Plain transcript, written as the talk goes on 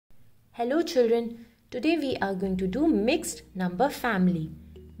Hello children, today we are going to do mixed number family.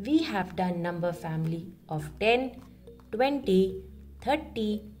 We have done number family of 10, 20,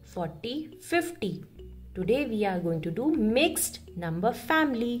 30, 40, 50. Today we are going to do mixed number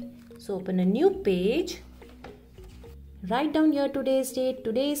family. So open a new page. Write down here today's date.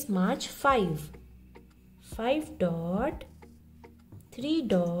 Today is March 5. 5 dot 3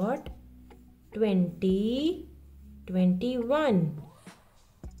 dot 20 21.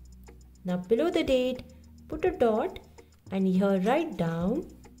 Now below the date, put a dot and here write down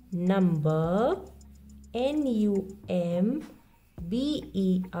number, N-U-M-B-E-R,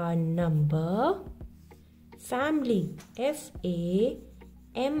 number, family, F-A-M-I-L-Y,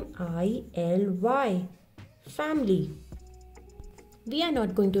 family. We are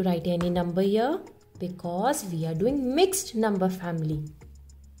not going to write any number here because we are doing mixed number family.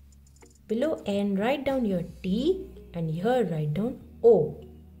 Below N, write down your T and here write down O.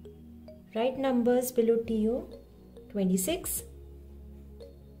 Write numbers below TO. 26.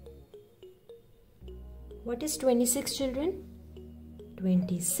 What is 26, children?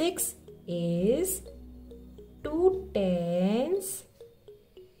 26 is 2 tens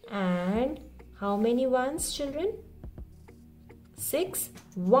and how many ones, children? 6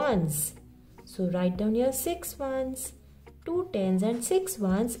 ones. So write down your 6 ones. 2 tens and 6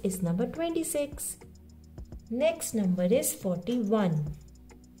 ones is number 26. Next number is 41.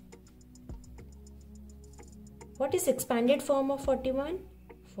 What is expanded form of 41?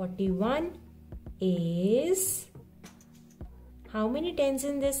 41 is, how many tens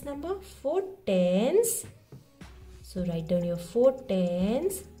in this number? 4 tens. So write down your 4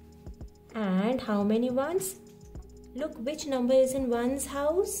 tens. And how many ones? Look, which number is in one's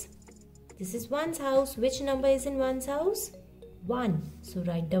house? This is one's house. Which number is in one's house? 1. So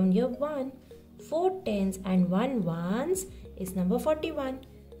write down your 1. 4 tens and 1 ones is number 41.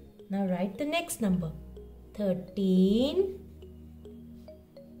 Now write the next number. 13.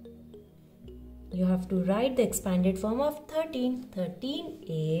 You have to write the expanded form of 13. 13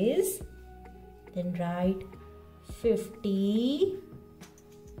 is, then write 50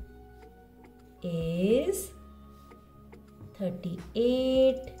 is,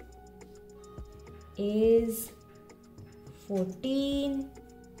 38 is, 14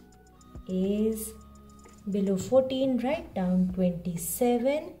 is, below 14 write down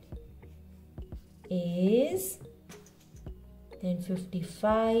 27 is, then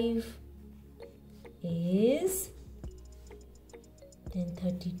 55 is, then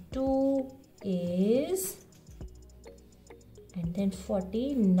 32 is, and then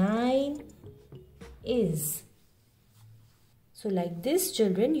 49 is. So like this,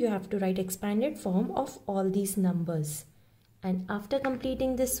 children, you have to write expanded form of all these numbers. And after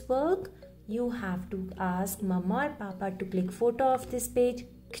completing this work, you have to ask Mama or Papa to click photo of this page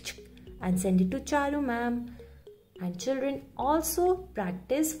and send it to Charu ma'am. And children, also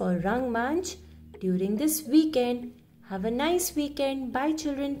practice for Rangmanch during this weekend. Have a nice weekend. Bye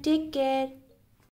children. Take care.